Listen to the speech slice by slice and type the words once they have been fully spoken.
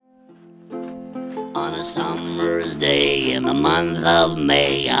On a summer's day in the month of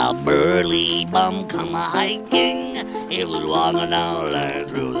May, a burly bum come a-hiking. He was walking down there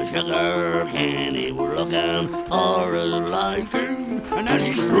through the sugar cane. He was looking for his liking. And as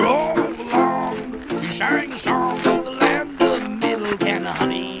he strolled along, he sang a song of the land of Middle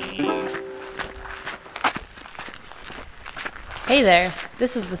Tennessee. Hey there,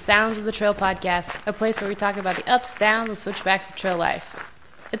 this is the Sounds of the Trail podcast, a place where we talk about the ups, downs, and switchbacks of trail life.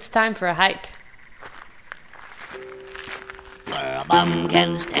 It's time for a hike. Where a bum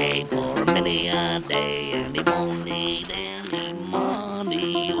can stay for many a day, and he won't need any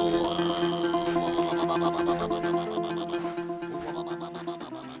money.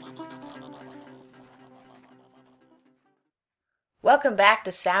 Welcome back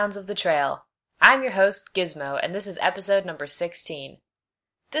to Sounds of the Trail. I'm your host, Gizmo, and this is episode number 16.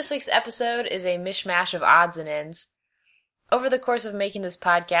 This week's episode is a mishmash of odds and ends. Over the course of making this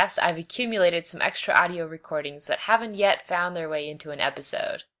podcast, I've accumulated some extra audio recordings that haven't yet found their way into an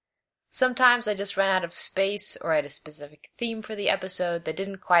episode. Sometimes I just ran out of space or had a specific theme for the episode that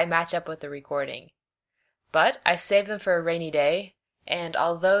didn't quite match up with the recording. But I saved them for a rainy day, and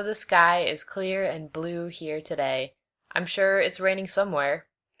although the sky is clear and blue here today, I'm sure it's raining somewhere.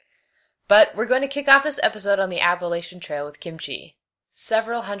 But we're going to kick off this episode on the Appalachian Trail with Kimchi,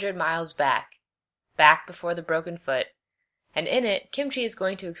 several hundred miles back before the broken foot, and in it, Kimchi is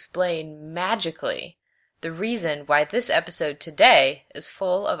going to explain, magically, the reason why this episode today is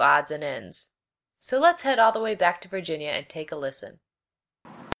full of odds and ends. So let's head all the way back to Virginia and take a listen.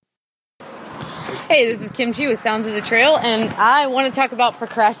 Hey, this is Kimchi with Sounds of the Trail, and I want to talk about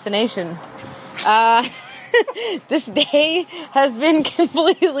procrastination. This day has been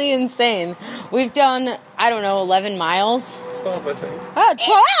completely insane. We've done, 11 miles. 12, I think.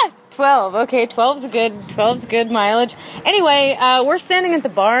 12. Okay, 12's good mileage. Anyway, we're standing at the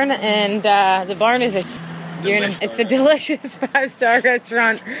barn, and the barn is it's a delicious 5-star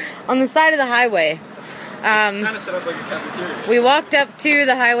restaurant on the side of the highway. It's kind of set up like a cafeteria. We walked up to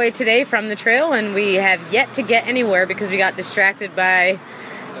the highway today from the trail, and we have yet to get anywhere because we got distracted by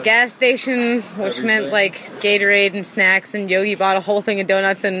gas station, which meant like Gatorade and snacks, and Yogi bought a whole thing of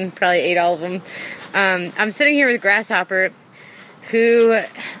donuts and probably ate all of them. I'm sitting here with Grasshopper, who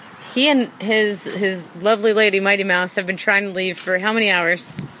he and his lovely lady Mighty Mouse have been trying to leave for how many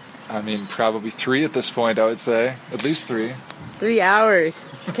hours? I mean, probably 3 at this point, I would say. At least 3. 3 hours.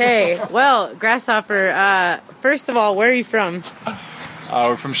 Okay. Well, Grasshopper, first of all, where are you from?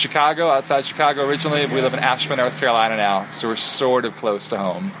 We're from Chicago, outside Chicago originally. We live in Asheville, North Carolina now, so we're sort of close to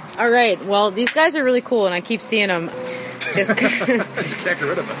home. All right. Well, these guys are really cool, and I keep seeing them. Just You can't get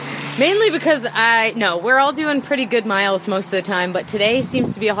rid of us. Mainly because we're all doing pretty good miles most of the time, but today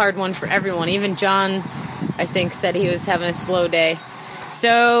seems to be a hard one for everyone. Even John, I think, said he was having a slow day.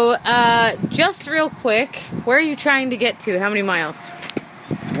 So, just real quick, where are you trying to get to? How many miles?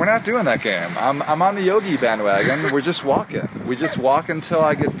 We're not doing that game. I'm on the Yogi bandwagon. We're just walking. We just walk until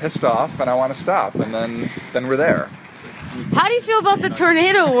I get pissed off and I want to stop, and then we're there. How do you feel about the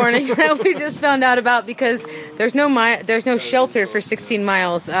tornado warning that we just found out about? Because there's no shelter for 16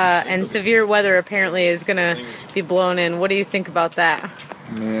 miles, and severe weather apparently is going to be blown in. What do you think about that?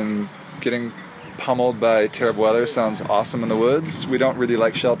 I mean, getting pummeled by terrible weather sounds awesome in the woods. We don't really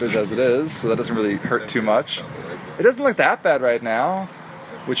like shelters as it is, so that doesn't really hurt too much. It doesn't look that bad right now,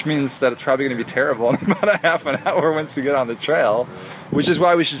 which means that it's probably going to be terrible in about a half an hour once we get on the trail, which is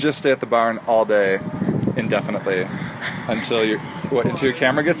why we should just stay at the barn all day, indefinitely, until your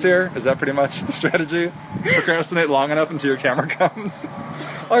camera gets here. Is that pretty much the strategy? Procrastinate long enough until your camera comes?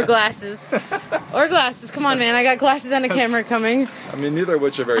 Or glasses. Come on, man. I got glasses and a camera coming. I mean, neither of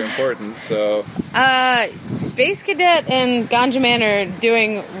which are very important, so... Space Cadet and Ganja Man are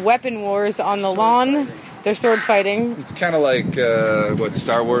doing weapon wars on the lawn. They're sword fighting. It's kind of like,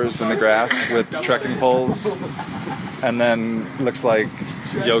 Star Wars in the grass with trekking poles. And then looks like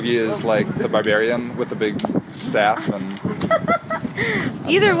Yogi is like the barbarian with the big staff. And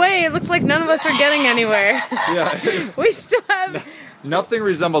either way, it looks like none of us are getting anywhere. Yeah. We still have... Nothing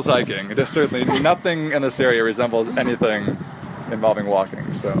resembles hiking. There's certainly nothing in this area resembles anything involving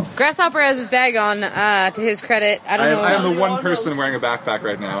walking, so... Grasshopper has his bag on, to his credit. I am the one person wearing a backpack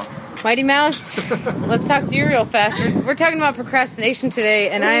right now. Mighty Mouse, let's talk to you real fast. We're talking about procrastination today,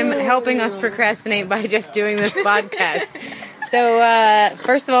 and I'm helping us procrastinate by just doing this podcast. So,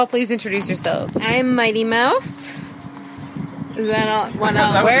 first of all, please introduce yourself. I'm Mighty Mouse. Is that all?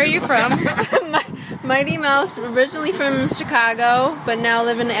 Where are you from? Mighty Mouse, originally from Chicago, but now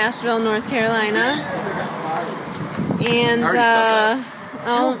live in Asheville, North Carolina. And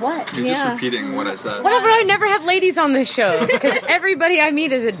Oh, what? You're just repeating what I said. Whatever, I never have ladies on this show because everybody I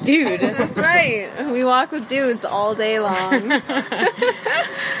meet is a dude. That's right. We walk with dudes all day long.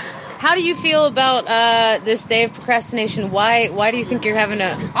 How do you feel about this day of procrastination? Why do you think you're having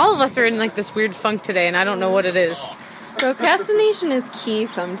all of us are in like this weird funk today and I don't know what it is. Procrastination is key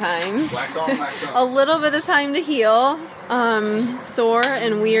sometimes. A little bit of time to heal, sore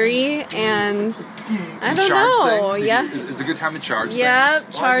and weary, and I don't know. Things. Yeah, it's a good time to charge. yeah.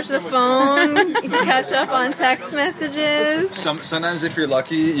 Things. Charge the phone, catch up on text messages. Sometimes, if you're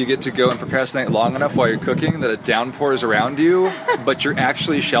lucky, you get to go and procrastinate long enough while you're cooking that it downpours around you, but you're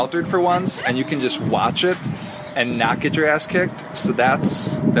actually sheltered for once, and you can just watch it and not get your ass kicked. So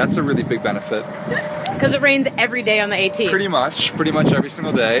that's a really big benefit. Because it rains every day on the AT. Pretty much every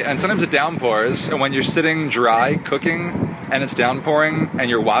single day. And sometimes it downpours, and when you're sitting dry cooking and it's downpouring and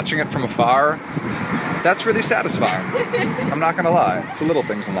you're watching it from afar, that's really satisfying. I'm not gonna lie. It's the little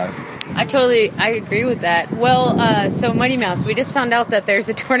things in life. I agree with that. Well, so Mighty Mouse, we just found out that there's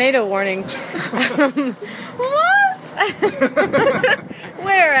a tornado warning. What?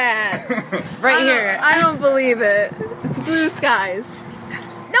 Where at? Right here. I don't believe it. It's blue skies.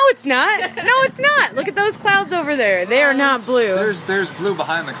 No, it's not. No, it's not. Look at those clouds over there. They are not blue. There's blue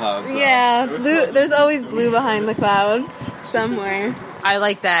behind the clouds, though. Yeah, blue. There's always blue behind the clouds somewhere. I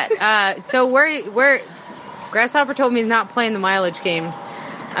like that. So where Grasshopper told me he's not playing the mileage game.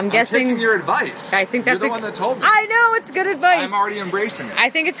 I'm guessing. Taking your advice. I think that's You're the one that told me. I know, it's good advice. I'm already embracing it. I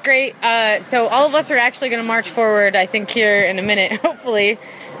think it's great. So all of us are actually going to march forward, I think, here in a minute, hopefully.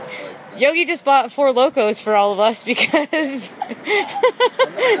 Yogi just bought 4 Locos for all of us because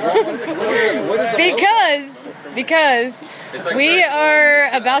we are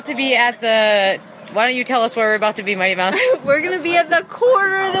about to be at the... Why don't you tell us where we're about to be, Mighty Mouse? We're going to be at the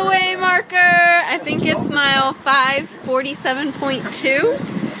quarter of the way marker. I think it's mile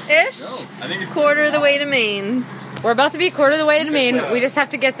 547.2-ish. I think it's quarter of the way to Maine. We're about to be quarter of the way to Maine. We just have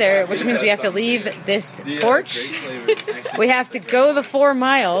to get there, which means we have to leave this porch. We have to go the 4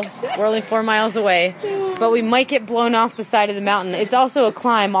 miles. We're only 4 miles away, but we might get blown off the side of the mountain. It's also a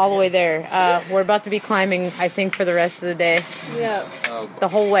climb all the way there. We're about to be climbing, I think, for the rest of the day. Yeah. The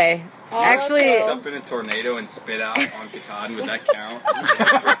whole way. Actually, up in a tornado and spit out on Katahdin, would that count?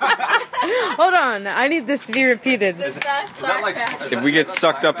 hold on. I need this to be repeated. If we get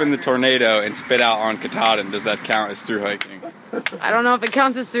sucked up in the tornado and spit out on Katahdin, does that count as through hiking? I don't know if it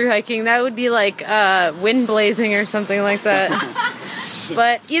counts as through hiking. That would be like wind blazing or something like that.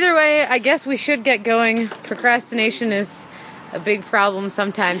 But either way, I guess we should get going. Procrastination is a big problem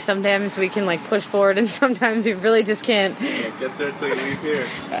sometimes. Sometimes we can like push forward and sometimes we really just can't. Can't get there till you leave here.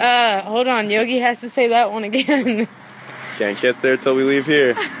 Hold on, Yogi has to say that one again. Can't get there till we leave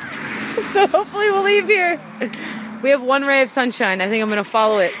here. So hopefully we'll leave here. We have one ray of sunshine. I think I'm going to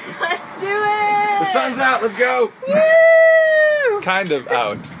follow it. Let's do it! The sun's out, let's go! Woo! Kind of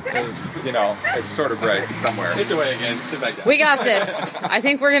out. You know, it's sort of bright somewhere. It's away again. Sit back down. We got this. I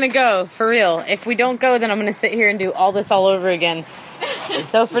think we're going to go, for real. If we don't go, then I'm going to sit here and do all this all over again.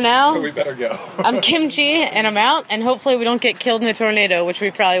 So for now, So we better go. I'm Kimchi, and I'm out, and hopefully we don't get killed in a tornado, which we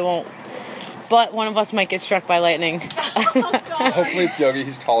probably won't. But one of us might get struck by lightning. Hopefully it's Yogi,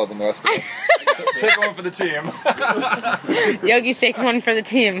 he's taller than the rest of us. Take one for the team. Yogi's taking one for the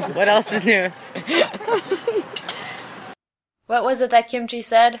team. What else is new? What was it that Kimchi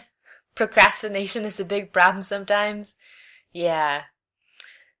said? Procrastination is a big problem sometimes? Yeah.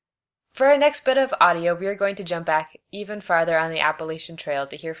 For our next bit of audio, we are going to jump back even farther on the Appalachian Trail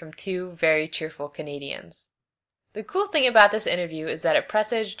to hear from 2 very cheerful Canadians. The cool thing about this interview is that it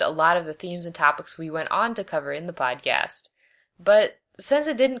presaged a lot of the themes and topics we went on to cover in the podcast. But since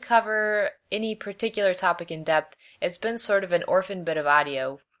it didn't cover any particular topic in depth, it's been sort of an orphan bit of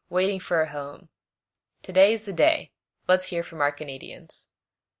audio, waiting for a home. Today's the day. Let's hear from our Canadians.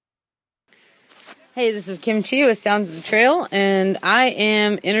 Hey, this is Kimchi with Sounds of the Trail, and I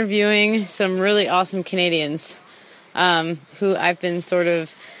am interviewing some really awesome Canadians who I've been sort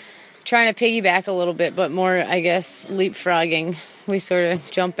of trying to piggyback a little bit, but more, I guess, leapfrogging. We sort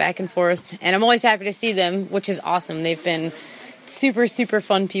of jump back and forth, and I'm always happy to see them, which is awesome. They've been super, super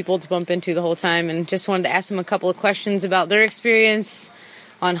fun people to bump into the whole time, and just wanted to ask them a couple of questions about their experience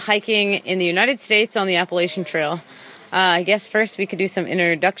on hiking in the United States on the Appalachian Trail. I guess first we could do some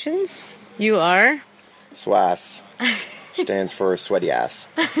introductions. You are? SWAS. Stands for sweaty ass.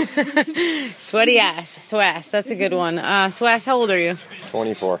 Sweaty ass. SWAS. That's a good one. SWAS, how old are you?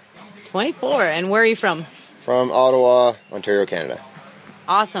 24. 24. And where are you from? From Ottawa, Ontario, Canada.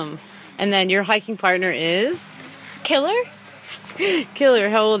 Awesome. And then your hiking partner is? Killer? Killer,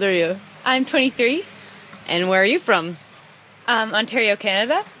 how old are you? I'm 23. And where are you from? Ontario,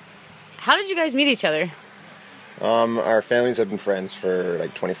 Canada. How did you guys meet each other? Our families have been friends for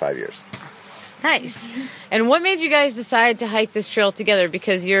like 25 years. Nice. And what made you guys decide to hike this trail together?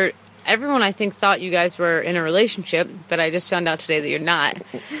 Because everyone, I think, thought you guys were in a relationship, but I just found out today that you're not.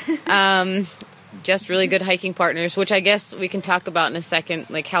 Just really good hiking partners, which I guess we can talk about in a second,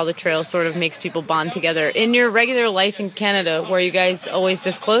 like how the trail sort of makes people bond together. In your regular life in Canada, were you guys always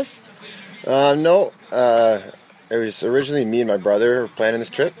this close? No. It was originally me and my brother planning this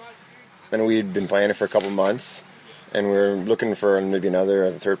trip, and we'd been planning it for a couple months, and we were looking for maybe another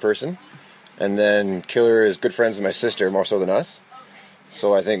or the third person. And then Killer is good friends with my sister, more so than us.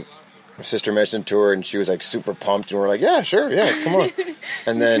 So I think my sister mentioned it to her, and she was like super pumped, and we're like, yeah, sure, yeah, come on.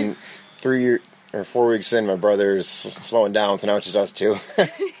 And then 3 or 4 weeks in, my brother's slowing down, so now it's just us two.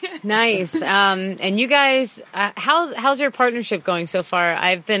 Nice. And you guys, how's your partnership going so far?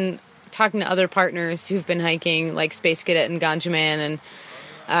 I've been talking to other partners who've been hiking, like Space Cadet and Ganja Man,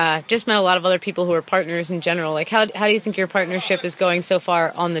 and just met a lot of other people who are partners in general. Like, how do you think your partnership is going so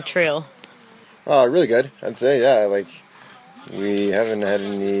far on the trail? Really good, I'd say, yeah. Like, we haven't had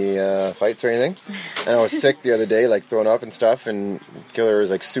any fights or anything. And I was sick the other day, like throwing up and stuff, and Killer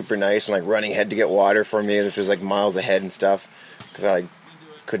was like super nice and like running ahead to get water for me, which was like miles ahead and stuff, because I like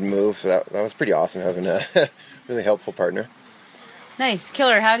couldn't move. So that was pretty awesome, having a really helpful partner. Nice.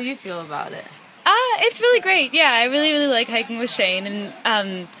 Killer, how do you feel about it? It's really great. Yeah, I really, really like hiking with Shane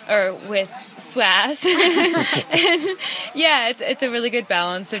and or with Swass. And yeah, it's a really good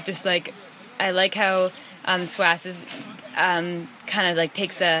balance of just like, I like how Swass is kind of like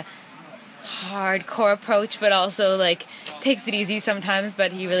takes a hardcore approach, but also like takes it easy sometimes.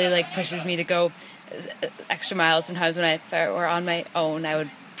 But he really like pushes me to go extra miles. Sometimes if I were on my own, I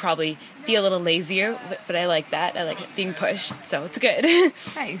would probably be a little lazier, but I like that. I like being pushed, so it's good.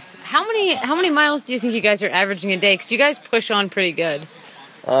 Nice. How many miles do you think you guys are averaging a day? Because you guys push on pretty good.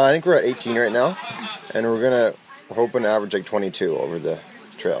 I think we're at 18 right now, and we're hoping to average like 22 over the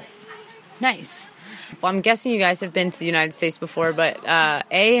trail. Nice. Well, I'm guessing you guys have been to the United States before, but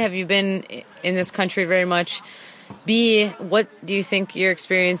A, have you been in this country very much? B, what do you think your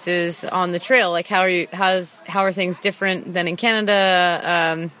experience is on the trail? Like, how are things different than in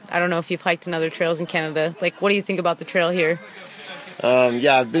Canada? I don't know if you've hiked in other trails in Canada. Like, what do you think about the trail here?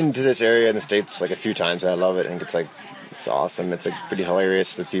 Yeah, I've been to this area in the States like a few times, and I love it. I think it's awesome. It's like pretty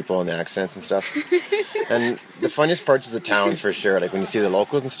hilarious, the people and the accents and stuff. And the funniest parts is the towns for sure. Like when you see the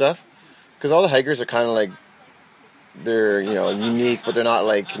locals and stuff, because all the hikers are kind of like, they're unique, but they're not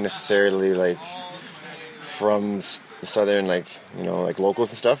like necessarily like from southern, like like locals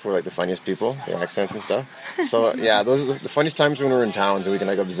and stuff. We're like the funniest people, their accents and stuff. So yeah, those are the funniest times when we're in towns and we can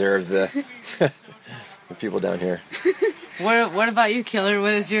like observe the the people down here. What about you, Killer?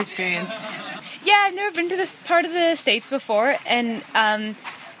 What is your experience? Yeah, I've never been to this part of the States before, and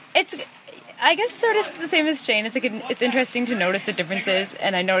it's, I guess, sort of the same as Shane. It's interesting to notice the differences,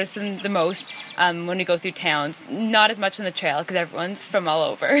 and I notice them the most when we go through towns. Not as much on the trail because everyone's from all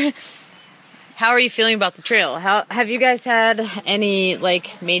over. How are you feeling about the trail? Have you guys had any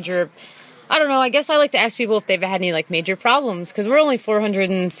like major? I don't know. I guess I like to ask people if they've had any like major problems, because we're only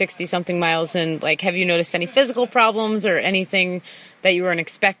 460 something miles, and like, have you noticed any physical problems or anything that you weren't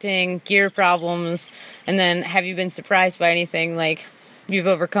expecting? Gear problems, and then have you been surprised by anything, like you've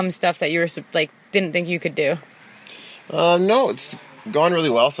overcome stuff that you were like didn't think you could do? No, it's gone really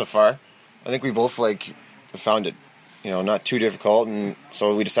well so far. I think we both like found it, not too difficult, and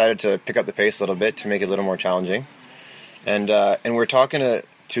so we decided to pick up the pace a little bit to make it a little more challenging. And we're talking to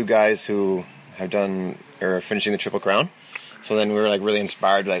two guys who have done or are finishing the Triple Crown. So then we were like really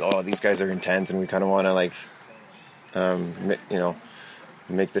inspired, like, oh, these guys are intense, and we kind of want to like,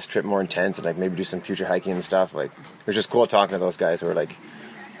 make this trip more intense and like maybe do some future hiking and stuff. Like, it was just cool talking to those guys who are like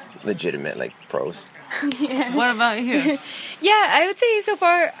legitimate like pros. Yeah. What about you? Yeah, I would say so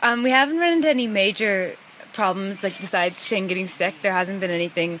far we haven't run into any major problems, like besides Shane getting sick. There hasn't been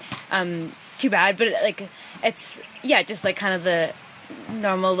anything too bad, but like it's just like kind of the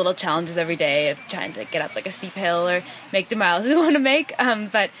normal little challenges every day of trying to get up like a steep hill or make the miles we want to make.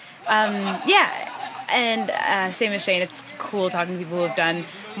 And same as Shane, it's cool talking to people who have done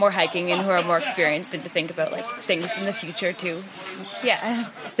more hiking and who are more experienced and to think about like things in the future too. Yeah.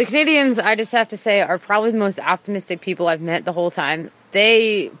 The Canadians, I just have to say, are probably the most optimistic people I've met the whole time.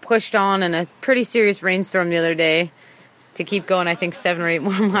 They pushed on in a pretty serious rainstorm the other day to keep going, I think 7 or 8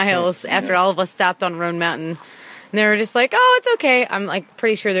 more miles after all of us stopped on Roan Mountain. And they were just like, oh, it's okay. I'm like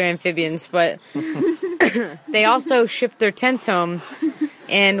pretty sure they're amphibians, but they also shipped their tents home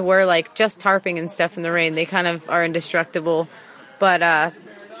and were like just tarping and stuff in the rain. They kind of are indestructible. But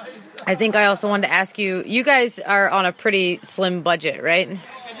I think I also wanted to ask you, you guys are on a pretty slim budget, right?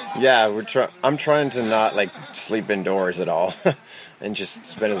 Yeah, I'm trying to not like sleep indoors at all, and just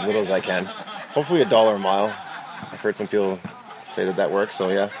spend as little as I can. Hopefully $1 a mile. I've heard some people say that works, so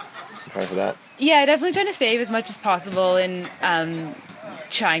yeah, I'm trying for that. Yeah, definitely trying to save as much as possible and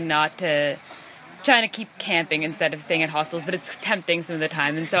trying to keep camping instead of staying at hostels, but it's tempting some of the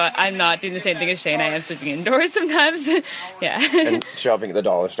time, and so I'm not doing the same thing as Shane. I am sleeping indoors sometimes. Yeah. And shopping at the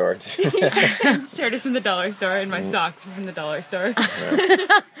dollar store. Shirts from the dollar store and my socks from the dollar store.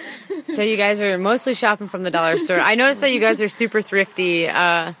 So you guys are mostly shopping from the dollar store. I noticed that you guys are super thrifty,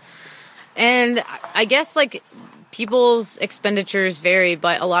 and I guess like people's expenditures vary,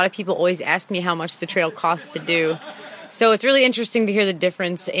 but a lot of people always ask me how much the trail costs to do. So it's really interesting to hear the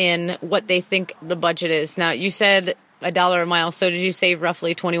difference in what they think the budget is. Now, you said $1 a mile, so did you save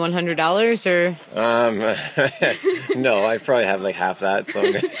roughly $2,100 or? No, I probably have like half that, so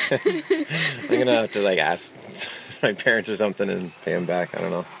I'm gonna have to like ask my parents or something and pay them back. I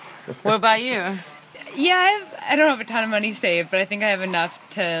don't know. What about you? Yeah, I don't have a ton of money saved, but I think I have enough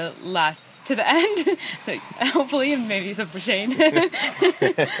to last to the end. So hopefully, and maybe some for Shane.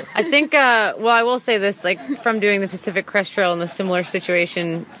 I think, well, I will say this, like from doing the Pacific Crest Trail in a similar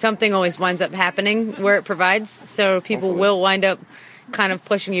situation, something always winds up happening where it provides. So people will wind up kind of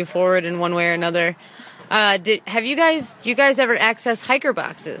pushing you forward in one way or another. Do you guys ever access hiker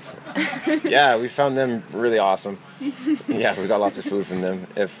boxes? Yeah, we found them really awesome. Yeah, we got lots of food from them.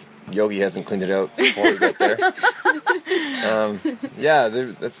 If Yogi hasn't cleaned it out before we get there. Yeah,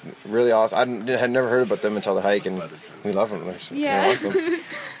 that's really awesome. I had never heard about them until the hike, and we love them. They're awesome.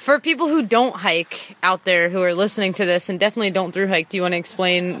 For people who don't hike out there, who are listening to this and definitely don't through hike, do you want to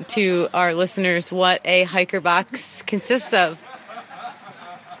explain to our listeners what a hiker box consists of?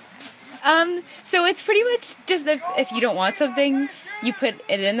 So it's pretty much just if you don't want something, you put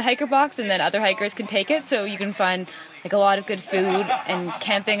it in the hiker box, and then other hikers can take it. So you can find like a lot of good food and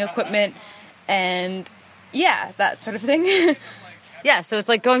camping equipment, and yeah, that sort of thing. Yeah, so it's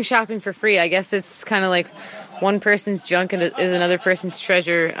like going shopping for free. I guess it's kind of like one person's junk is another person's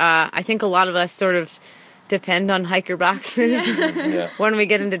treasure. I think a lot of us sort of depend on hiker boxes when we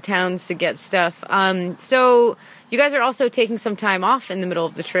get into towns to get stuff. So you guys are also taking some time off in the middle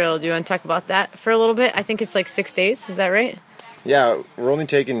of the trail. Do you want to talk about that for a little bit? I think it's like 6 days. Is that right? Yeah, we're only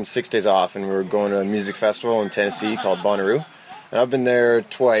taking 6 days off, and we're going to a music festival in Tennessee called Bonnaroo. And I've been there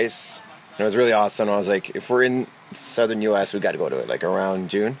twice, and it was really awesome. I was like, if we're in southern U.S., we got to go to it, like around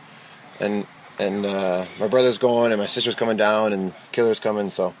June. And my brother's going, and my sister's coming down, and Killer's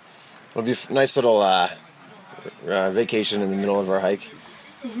coming, so it'll be a nice little vacation in the middle of our hike.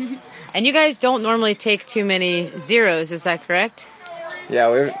 And you guys don't normally take too many zeros, is that correct? Yeah,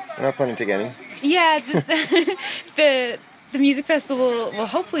 we're not planning to take any. Yeah, the music festival will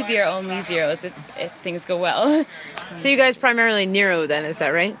hopefully be our only zeros if things go well. So you guys primarily Nero then, is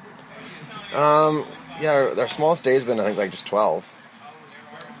that right? Yeah, our smallest day's been, I think, like just 12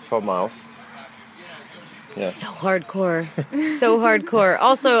 miles. Yeah. So hardcore. So hardcore.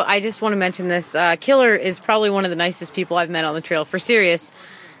 Also, I just want to mention this. Killer is probably one of the nicest people I've met on the trail, for serious.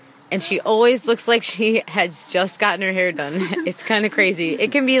 And she always looks like she has just gotten her hair done. It's kind of crazy.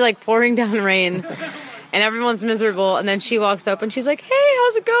 It can be like pouring down rain and everyone's miserable. And then she walks up and she's like, hey,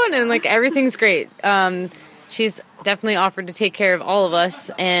 how's it going? And like, everything's great. She's definitely offered to take care of all of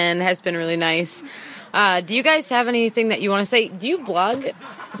us and has been really nice. Do you guys have anything that you want to say? Do you blog,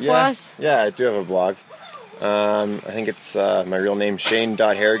 Swass? Yeah, I do have a blog. I think it's my real name,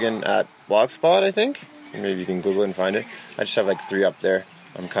 Shane.Harrigan at Blogspot, I think. Maybe you can Google it and find it. I just have like 3 up there.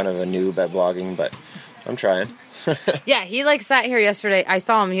 I'm kind of a noob at blogging, but I'm trying. Yeah, he like sat here yesterday. I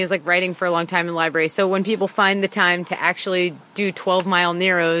saw him. He was like writing for a long time in the library. So when people find the time to actually do 12-mile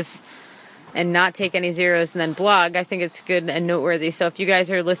Neros and not take any zeros and then blog, I think it's good and noteworthy. So if you guys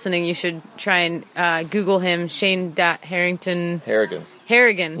are listening, you should try and Google him, Shane.Harrigan.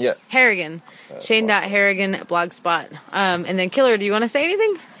 Harrigan. Yeah. Harrigan. Shane.Harrigan at Blogspot. And then Killer, do you want to say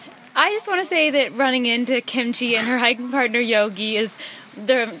anything? I just want to say that running into Kimchi and her hiking partner Yogi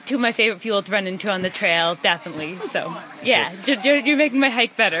they're 2 of my favorite people to run into on the trail, definitely. So, yeah, you're making my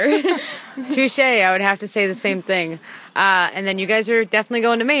hike better. Touche, I would have to say the same thing. And then you guys are definitely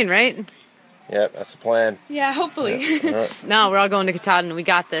going to Maine, right? Yep, that's the plan. Yeah, hopefully. No, we're all going to Katahdin. We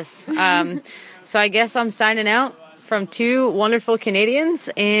got this. So I guess I'm signing out from 2 wonderful Canadians.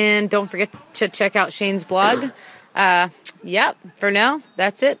 And don't forget to check out Shane's blog. Yep, for now,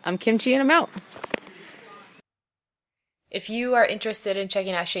 that's it. I'm Kimchi and I'm out. If you are interested in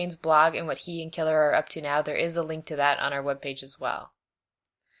checking out Shane's blog and what he and Killer are up to now, there is a link to that on our webpage as well.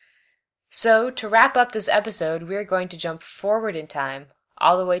 So, to wrap up this episode, we're going to jump forward in time,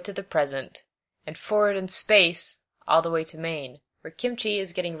 all the way to the present, and forward in space all the way to Maine, where Kimchi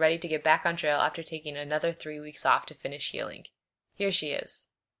is getting ready to get back on trail after taking another 3 weeks off to finish healing. Here she is.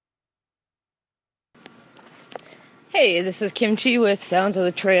 Hey, this is Kimchi with Sounds of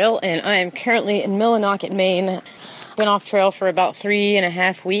the Trail, and I am currently in Millinocket, Maine. Been off trail for about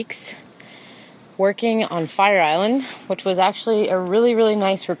 3.5 weeks, working on Fire Island, which was actually a really, really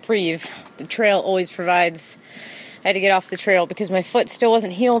nice reprieve. The trail always provides. I had to get off the trail because my foot still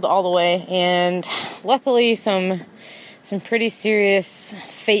wasn't healed all the way, and luckily some pretty serious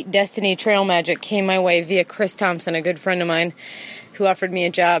fate, destiny, trail magic came my way via Chris Thompson, a good friend of mine, who offered me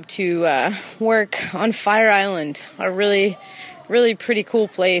a job to work on Fire Island, a really, really pretty cool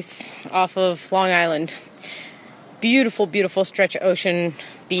place off of Long Island. Beautiful, beautiful stretch of ocean,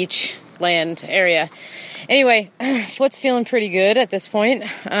 beach, land area. Anyway, foot's feeling pretty good at this point.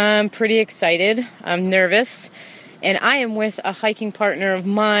 I'm pretty excited. I'm nervous. And I am with a hiking partner of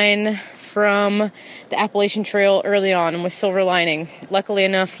mine from the Appalachian Trail early on. I'm with Silver Lining. Luckily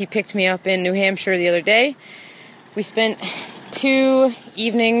enough, he picked me up in New Hampshire the other day. We spent 2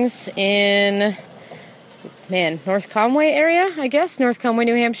 evenings in, North Conway area, I guess, North Conway,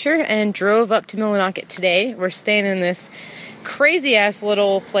 New Hampshire, and drove up to Millinocket today. We're staying in this crazy-ass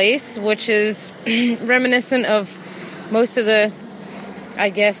little place, which is reminiscent of most of the, I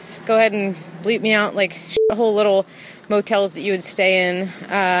guess, go ahead and bleep me out, like, whole little motels that you would stay in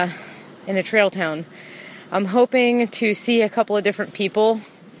a trail town. I'm hoping to see a couple of different people.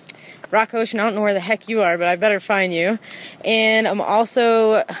 Rock Ocean, I don't know where the heck you are, but I better find you. And I'm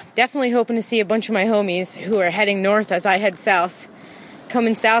also definitely hoping to see a bunch of my homies who are heading north as I head south.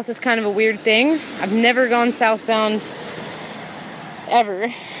 Coming south is kind of a weird thing. I've never gone southbound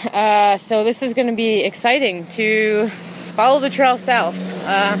ever. So this is going to be exciting to follow the trail south.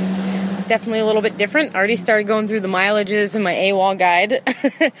 It's definitely a little bit different. I already started going through the mileages in my AWOL guide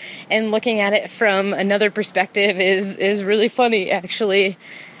and looking at it from another perspective is really funny, actually.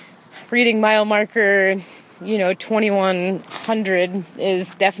 Reading mile marker, 2100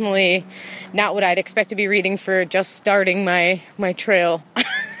 is definitely not what I'd expect to be reading for just starting my trail.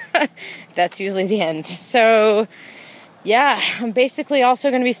 That's usually the end. So, yeah, I'm basically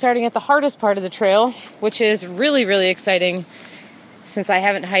also going to be starting at the hardest part of the trail, which is really, really exciting since I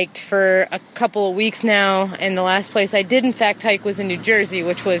haven't hiked for a couple of weeks now, and the last place I did in fact hike was in New Jersey,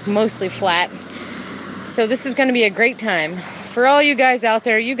 which was mostly flat. So this is going to be a great time. For all you guys out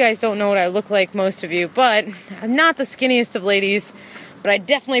there, you guys don't know what I look like, most of you, but I'm not the skinniest of ladies, but I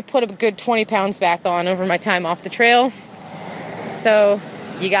definitely put a good 20 pounds back on over my time off the trail. So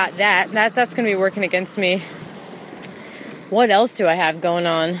you got that. That's going to be working against me. What else do I have going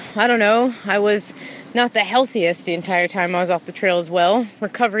on? I don't know. I was not the healthiest the entire time I was off the trail as well.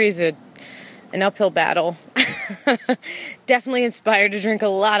 Recovery is an uphill battle. Definitely inspired to drink a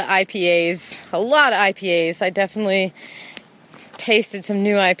lot of IPAs. I definitely tasted some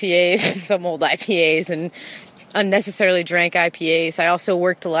new IPAs and some old IPAs and unnecessarily drank IPAs. I also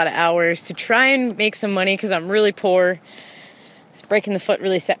worked a lot of hours to try and make some money because I'm really poor. Breaking the foot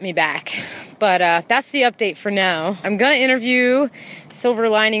really set me back. But that's the update for now. I'm going to interview Silver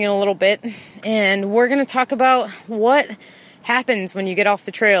Lining in a little bit, and we're going to talk about what happens when you get off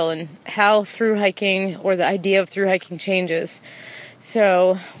the trail and how through hiking or the idea of through hiking changes.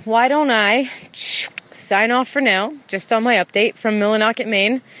 So why don't I sign off for now, just on my update from Millinocket,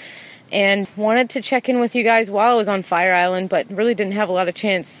 Maine, and wanted to check in with you guys while I was on Fire Island, but really didn't have a lot of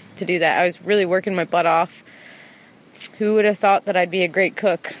chance to do that. I was really working my butt off. Who would have thought that I'd be a great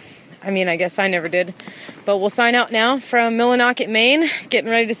cook? I mean, I guess I never did. But we'll sign out now from Millinocket, Maine,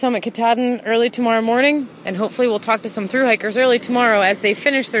 getting ready to summit Katahdin early tomorrow morning, and hopefully we'll talk to some thru hikers early tomorrow as they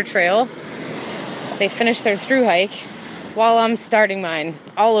finish their trail. They finish their thru hike while I'm starting mine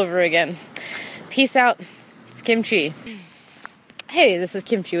all over again. Peace out. It's Kimchi. Hey, this is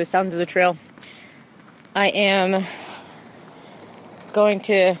Kimchi with Sounds of the Trail. I am going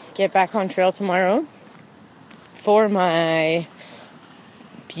to get back on trail tomorrow for my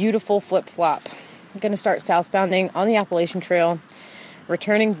beautiful flip-flop. I'm going to start southbounding on the Appalachian Trail,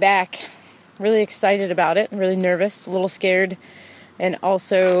 returning back. Really excited about it, really nervous, a little scared, and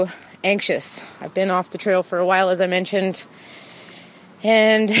also anxious. I've been off the trail for a while, as I mentioned,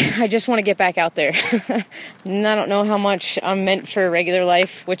 and I just want to get back out there. And I don't know how much I'm meant for regular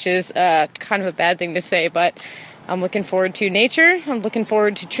life, which is kind of a bad thing to say, but I'm looking forward to nature, I'm looking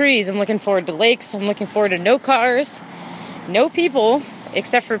forward to trees, I'm looking forward to lakes, I'm looking forward to no cars, no people,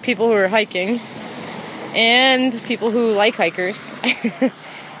 except for people who are hiking, and people who like hikers.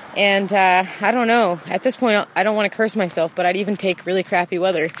 And I don't know. At this point, I don't want to curse myself, but I'd even take really crappy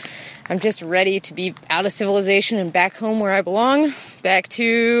weather. I'm just ready to be out of civilization and back home where I belong, back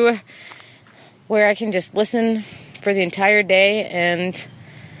to where I can just listen for the entire day and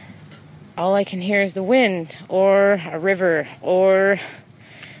all I can hear is the wind or a river or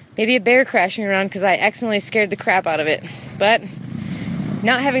maybe a bear crashing around because I accidentally scared the crap out of it. But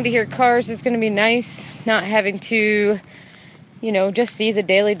not having to hear cars is going to be nice. Not having to, just see the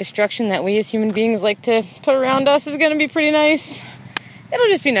daily destruction that we as human beings like to put around us is going to be pretty nice. It'll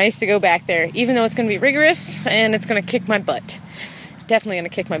just be nice to go back there, even though it's going to be rigorous and it's going to kick my butt. Definitely going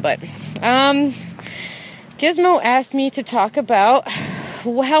to kick my butt. Gizmo asked me to talk about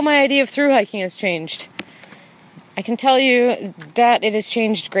how my idea of thru hiking has changed. I can tell you that it has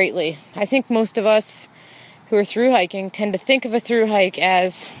changed greatly. I think most of us who are thru hiking tend to think of a thru hike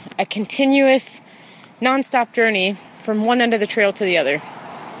as a continuous, non-stop journey from one end of the trail to the other.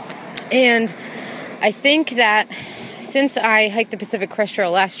 And I think that since I hiked the Pacific Crest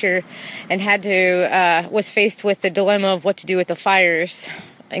Trail last year and was faced with the dilemma of what to do with the fires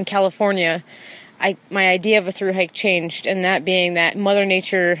in California, my idea of a thru hike changed, and that being that Mother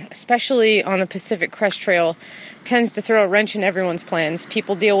Nature, especially on the Pacific Crest Trail, tends to throw a wrench in everyone's plans.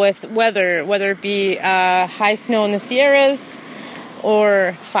 People deal with weather, whether it be high snow in the Sierras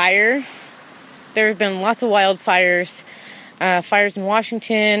or fire. There have been lots of wildfires, fires in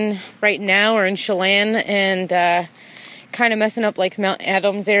Washington right now or in Chelan, and kind of messing up like Mount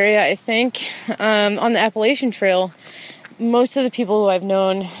Adams area, I think. On the Appalachian Trail, most of the people who I've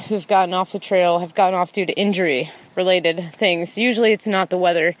known who've gotten off the trail have gotten off due to injury-related things. Usually it's not the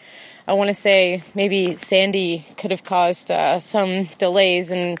weather. I want to say maybe Sandy could have caused some delays,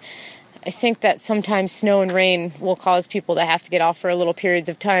 and I think that sometimes snow and rain will cause people to have to get off for a little periods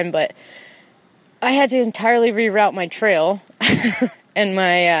of time, but I had to entirely reroute my trail and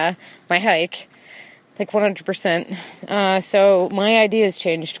my hike, like 100%. So my ideas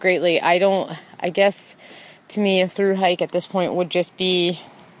changed greatly. I guess to me a thru hike at this point would just be,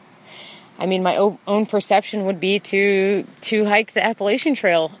 my own perception would be to hike the Appalachian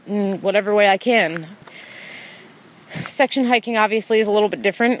Trail in whatever way I can. Section hiking obviously is a little bit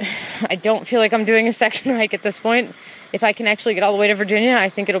different. I don't feel like I'm doing a section hike at this point. If I can actually get all the way to Virginia, I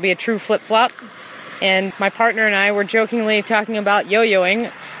think it'll be a true flip-flop. And my partner and I were jokingly talking about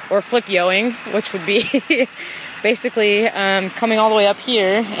yo-yoing or flip-yoing, which would be basically coming all the way up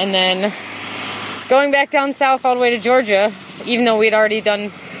here and then going back down south all the way to Georgia, even though we'd already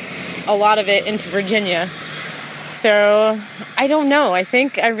done a lot of it into Virginia. So, I don't know. I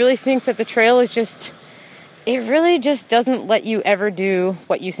really think that the trail is it really just doesn't let you ever do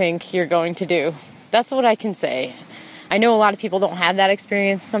what you think you're going to do. That's what I can say. I know a lot of people don't have that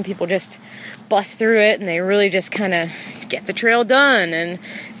experience. Some people just bust through it and they really just kind of get the trail done. And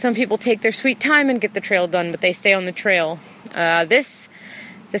some people take their sweet time and get the trail done, but they stay on the trail. This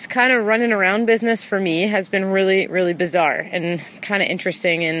kind of running around business for me has been really, really bizarre and kind of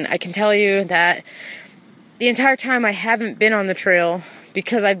interesting. And I can tell you that the entire time I haven't been on the trail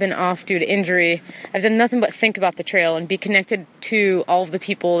because I've been off due to injury, I've done nothing but think about the trail and be connected to all of the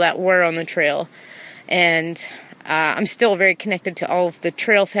people that were on the trail. And I'm still very connected to all of the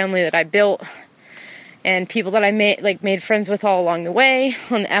trail family that I built and people that I made friends with all along the way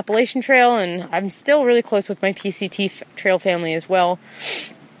on the Appalachian Trail. And I'm still really close with my PCT trail family as well.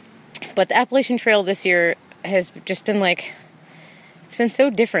 But the Appalachian Trail this year has just been it's been so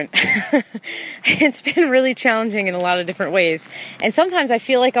different. It's been really challenging in a lot of different ways. And sometimes I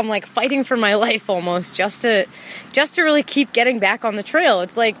feel like I'm fighting for my life almost just to really keep getting back on the trail.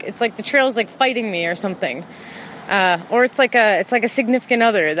 It's like the trail's fighting me or something. Or it's like a significant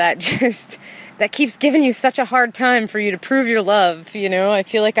other that keeps giving you such a hard time for you to prove your love, I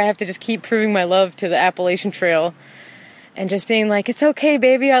feel like I have to just keep proving my love to the Appalachian Trail. And just being it's okay,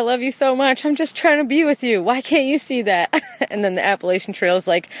 baby, I love you so much. I'm just trying to be with you. Why can't you see that? And then the Appalachian Trail is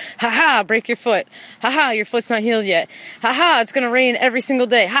ha-ha, break your foot. Ha-ha, your foot's not healed yet. Ha-ha, it's going to rain every single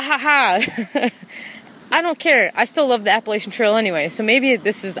day. Ha-ha-ha. I don't care. I still love the Appalachian Trail anyway. So maybe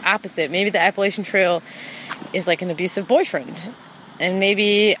this is the opposite. Maybe the Appalachian Trail is like an abusive boyfriend. And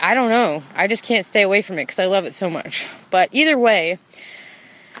maybe, I don't know. I just can't stay away from it because I love it so much. But either way,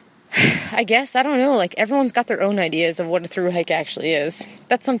 I guess, I don't know, everyone's got their own ideas of what a thru hike actually is.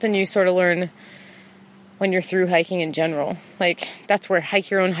 That's something you sort of learn when you're thru hiking in general. That's where hike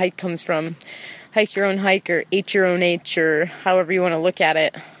your own hike comes from. Hike your own hike or H your own H or however you want to look at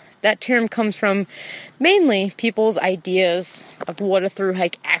it. That term comes from mainly people's ideas of what a thru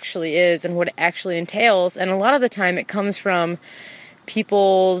hike actually is and what it actually entails. And a lot of the time it comes from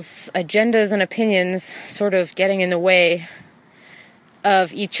people's agendas and opinions sort of getting in the way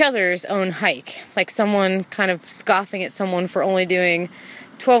of each other's own hike. Like someone kind of scoffing at someone for only doing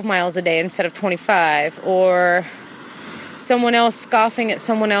 12 miles a day instead of 25, or someone else scoffing at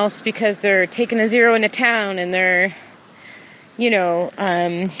someone else because they're taking a zero into town and they're,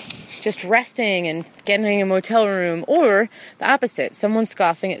 just resting and getting a motel room, or the opposite, someone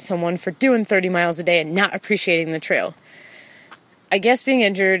scoffing at someone for doing 30 miles a day and not appreciating the trail. I guess being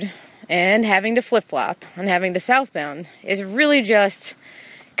injured and having to flip-flop and having to southbound is really just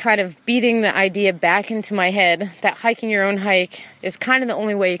kind of beating the idea back into my head that hiking your own hike is kind of the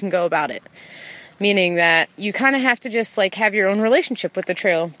only way you can go about it. Meaning that you kind of have to just like have your own relationship with the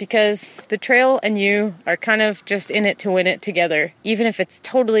trail, because the trail and you are kind of just in it to win it together, even if it's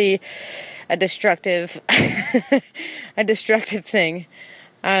totally a destructive thing.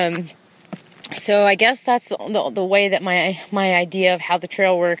 So I guess that's the way that my idea of how the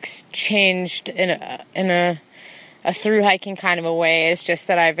trail works changed in a through hiking kind of a way. It's just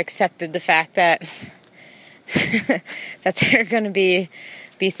that I've accepted the fact that that there are going to be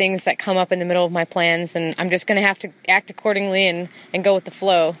things that come up in the middle of my plans, and I'm just going to have to act accordingly and go with the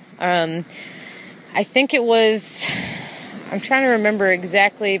flow. I think it was, I'm trying to remember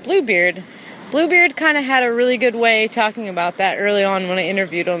exactly, Bluebeard kind of had a really good way talking about that early on when I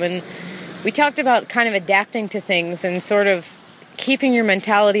interviewed him, and we talked about kind of adapting to things and sort of keeping your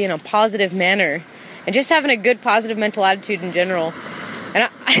mentality in a positive manner and just having a good positive mental attitude in general. And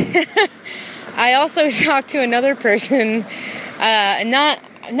I also talked to another person,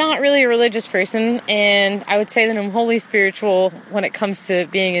 not really a religious person, and I would say that I'm wholly spiritual when it comes to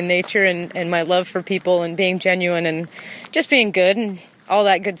being in nature and my love for people and being genuine and just being good and all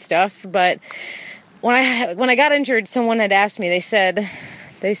that good stuff. But when I got injured, someone had asked me, they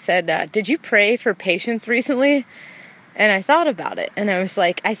said, did you pray for patience recently? And I thought about it, and I was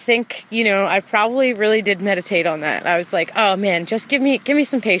like, I think, I probably really did meditate on that. I was like, oh man, just give me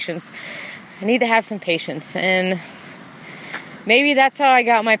some patience. I need to have some patience, and maybe that's how I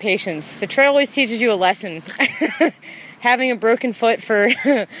got my patience. The trail always teaches you a lesson. Having a broken foot for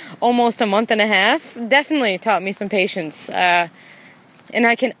almost a month and a half definitely taught me some patience. And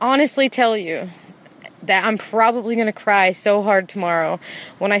I can honestly tell you that I'm probably going to cry so hard tomorrow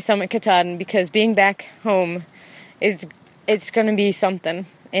when I summit Katahdin, because being back home it's going to be something.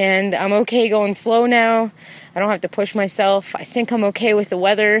 And I'm okay going slow now. I don't have to push myself. I think I'm okay with the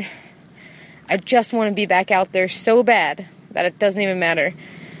weather. I just want to be back out there so bad that it doesn't even matter.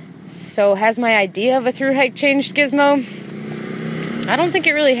 So has my idea of a through hike changed, Gizmo? I don't think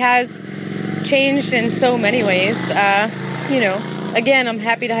it really has changed in so many ways. Again, I'm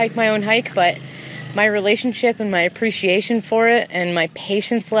happy to hike my own hike, but my relationship and my appreciation for it and my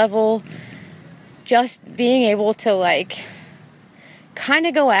patience level, just being able to kind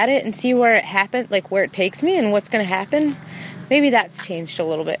of go at it and see where it happened, where it takes me and what's going to happen, maybe that's changed a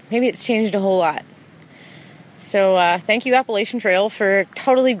little bit. Maybe it's changed a whole lot. So thank you, Appalachian Trail, for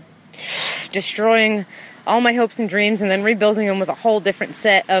totally destroying all my hopes and dreams and then rebuilding them with a whole different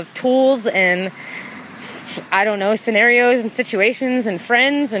set of tools and, scenarios and situations and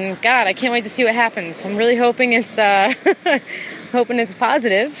friends. And God, I can't wait to see what happens. I'm really hoping it's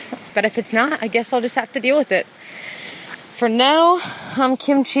positive. But if it's not, I guess I'll just have to deal with it. For now, I'm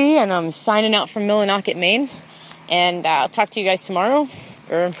Kimchi, and I'm signing out from Millinocket, Maine. And I'll talk to you guys tomorrow,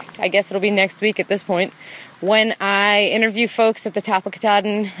 or I guess it'll be next week at this point, when I interview folks at the top of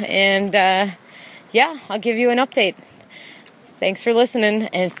Katahdin, and I'll give you an update. Thanks for listening,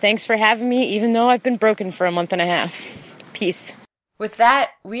 and thanks for having me, even though I've been broken for a month and a half. Peace. With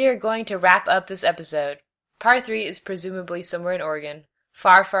that, we are going to wrap up this episode. Part 3 is presumably somewhere in Oregon,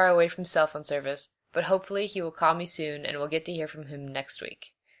 far, far away from cell phone service, but hopefully he will call me soon and we'll get to hear from him next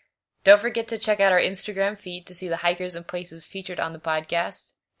week. Don't forget to check out our Instagram feed to see the hikers and places featured on the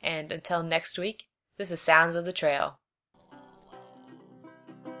podcast, and until next week, this is Sounds of the Trail.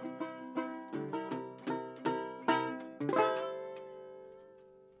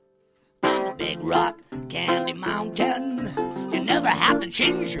 On the Big Rock Candy Mountain, you never have to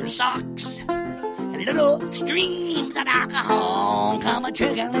change your socks. And little streams of alcohol come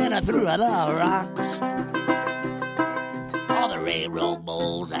a-trickling through the rocks. All the railroad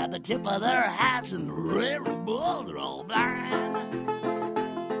bulls at the tip of their hats, and the railroad bulls are all blind.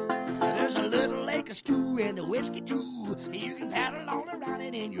 There's a little lake of stew and a whiskey too. You can paddle all around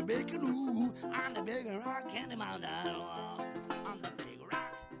it in your big canoe on the Big Rock Candy Mountain.